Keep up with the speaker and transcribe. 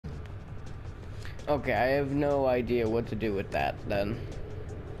Okay, I have no idea what to do with that then.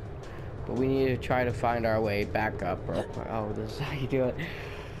 But we need to try to find our way back up. Or, oh, this is how you do it.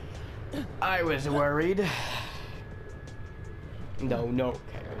 I was worried. No,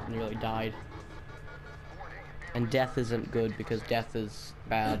 okay, I nearly died. And death isn't good because death is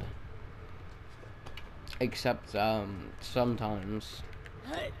bad. Except, sometimes.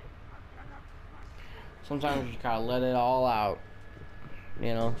 Sometimes you just gotta let it all out.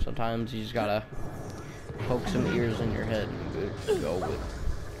 You know, sometimes you just gotta poke some ears in your head and go with.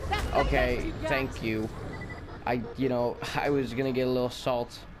 Okay, thank you. You know, I was gonna get a little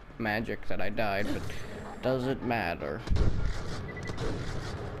salt magic that I died, but doesn't matter.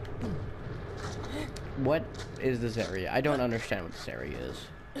 What is this area? I don't understand what this area is.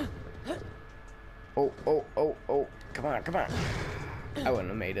 Oh, oh, oh, oh. Come on, come on. I wouldn't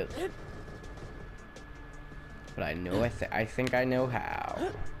have made it. But I know, I think I know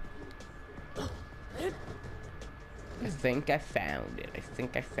how. I think I found it. I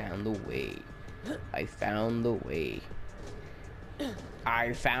think I found the way. I found the way.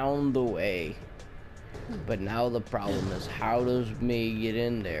 I found the way. But now the problem is, how does me get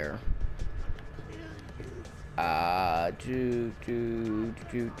in there?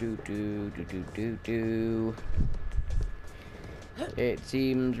 It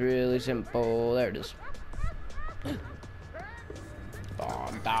seems really simple. There it is.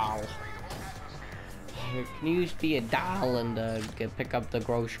 Oh, doll. Can you just be a doll and pick up the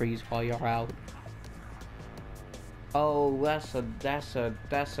groceries while you're out? Oh, that's a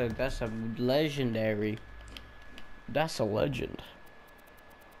legendary. That's a legend.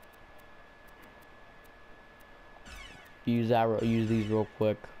 Use these real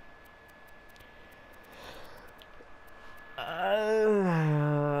quick.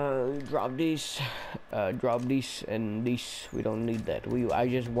 Drop these and these. We don't need that. I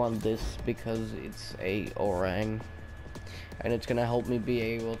just want this because it's a orang, and it's gonna help me be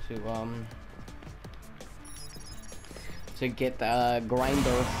able to get the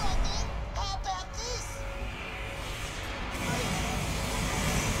grinder.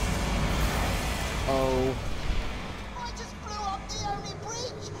 Oh. I just blew up the only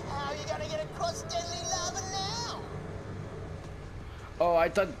bridge. How are you gonna get across deadly lava now? Oh, I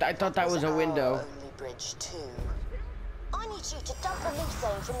thought that was a window. Only bridge too. I need you to dump the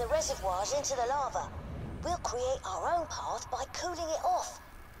methane from the reservoirs into the lava. We'll create our own path by cooling it off.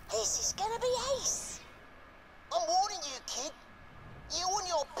 This is gonna be ace. I'm warning you, kid. You and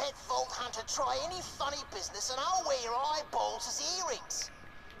your pet vault hunter try any funny business and I'll wear your eyeballs as earrings.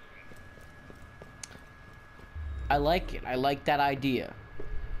 I like it. I like that idea.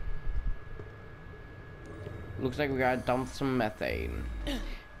 Looks like we gotta dump some methane.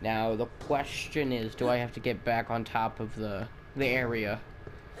 Now the question is, do I have to get back on top of the area?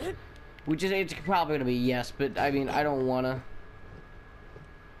 Which is, it's probably gonna be yes, but I mean, I don't wanna.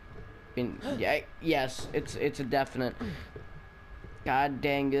 Yeah, yes, it's a definite. God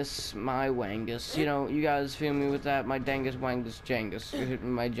dangus, my wangus. You know, you guys feel me with that? My dangus, wangus, jangus,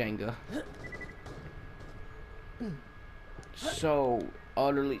 my Jenga. So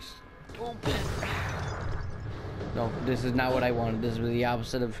utterly stupid. No, this is not what I wanted. This was the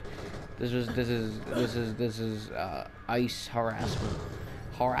opposite of. This is ice harassment.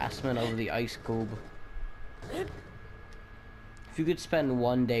 Harassment over the ice cube. If you could spend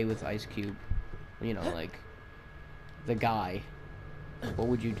one day with Ice Cube, you know, like the guy, what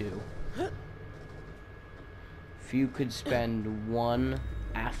would you do? If you could spend one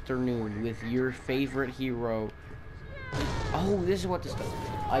afternoon with your favorite hero. Oh, this is what this does.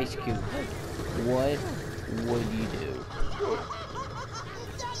 Ice Cube. What would you do?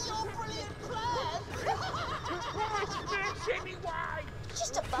 That's your brilliant plan!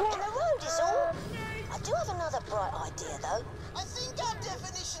 Just a bump in the road is all. I do have another bright idea though. I think our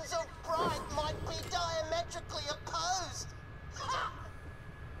definitions of bright might be diametrically opposed.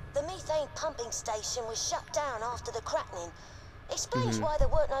 The methane pumping station was shut down after the cracking. Explains why there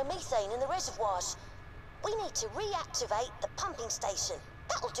weren't no methane in the reservoirs. We need to reactivate the pumping station.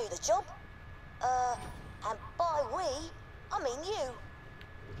 That'll do the job. And by we, I mean you.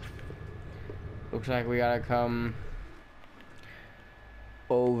 Looks like we gotta come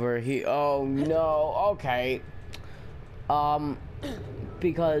over here. Oh no, okay.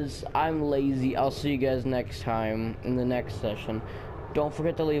 Because I'm lazy, I'll see you guys next time in the next session. Don't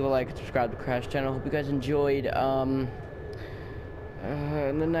forget to leave a like and subscribe to Crash channel. Hope you guys enjoyed. In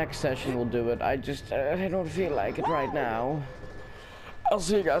the next session we'll do it. I don't feel like it right now. I'll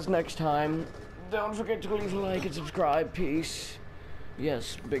see you guys next time. Don't forget to leave a like and subscribe. Peace.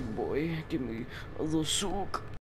 Yes, big boy. Give me the sook.